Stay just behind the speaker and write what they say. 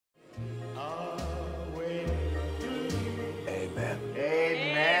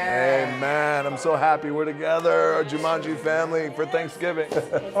so happy we're together, our Jumanji family, for Thanksgiving.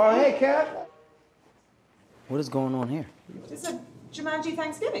 Oh, hey, Kat. What is going on here? It's a Jumanji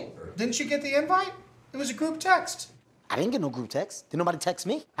Thanksgiving. Didn't you get the invite? It was a group text. I didn't get no group text. Did nobody text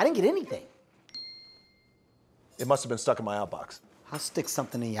me? I didn't get anything. It must have been stuck in my outbox. I'll stick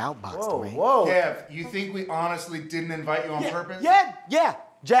something in your outbox, Dwayne. Whoa. Kev, you think we honestly didn't invite you on purpose? Yeah,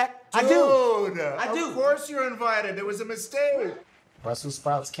 Jack, I do. Dude, I do. Of course you're invited. It was a mistake. Brussels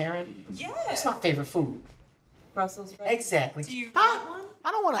sprouts, Karen? Yeah. It's my favorite food. Brussels sprouts. Exactly. Do you want one?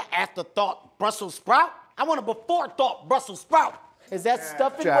 I don't want an afterthought Brussels sprout. I want a before-thought Brussels sprout. Is that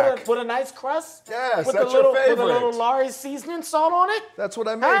stuffing Jack. with a nice crust? Yes, with that's a little, your favorite. With a little Laurie's seasoning salt on it? That's what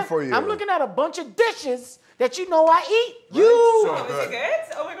I made for you. I'm looking at a bunch of dishes that you know I eat. So Oh, is it good.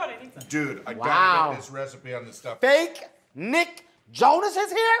 good? Oh my god, I need some. Dude, I Wow. gotta get this recipe on this stuff. Fake Nick Jonas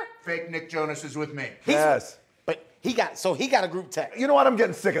is here? Fake Nick Jonas is with me. Yes. But he got a group text. You know what? I'm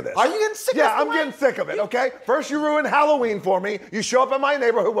getting sick of this. Are you getting sick of this? Yeah, I'm getting sick of it, okay? First you ruin Halloween for me. You show up in my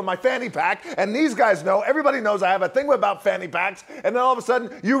neighborhood with my fanny pack, and these guys know, everybody knows I have a thing about fanny packs, and then all of a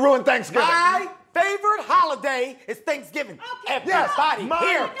sudden, you ruin Thanksgiving. My favorite holiday is Thanksgiving. Everybody mine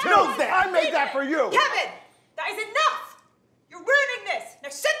here too. knows that. I made that for you. Kevin, that is enough. You're ruining this. Now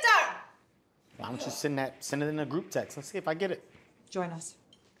sit down. Why don't you send it in a group text? Let's see if I get it. Join us.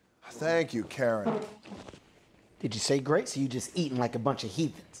 Thank you, Karen. Did you say grace, or you just eating like a bunch of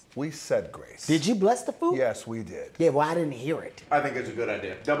heathens? We said grace. Did you bless the food? Yes, we did. Yeah, well, I didn't hear it. I think it's a good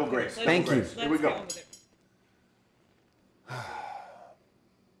idea. Double grace. Thank you. Here we go.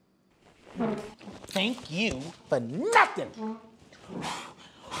 Thank you for nothing.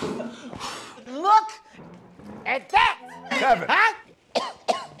 Look at that. Kevin. Huh?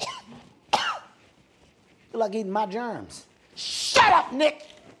 Feel like eating my germs. Shut up, Nick.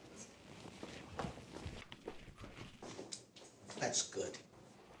 That's good.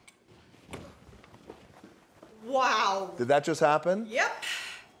 Wow. Did that just happen? Yep.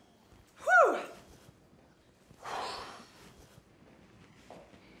 Whew.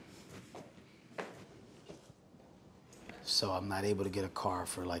 So I'm not able to get a car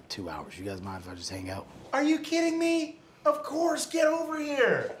for like 2 hours. You guys mind if I just hang out? Are you kidding me? Of course, get over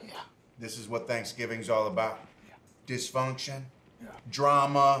here. Yeah. This is what Thanksgiving's all about. Dysfunction,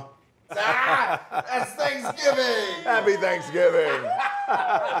 drama. That's Thanksgiving. Happy Thanksgiving.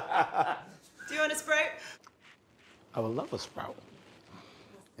 Do you want a Sprite? I would love a sprout.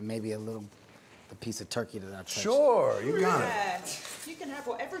 And maybe a piece of turkey that I touched. Sure, you got it. Yeah. You can have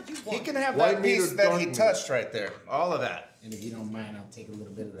whatever you want. He can have White that meat piece or that dark he meat? touched right there. All of that. And if you don't mind, I'll take a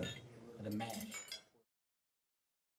little bit of the mash.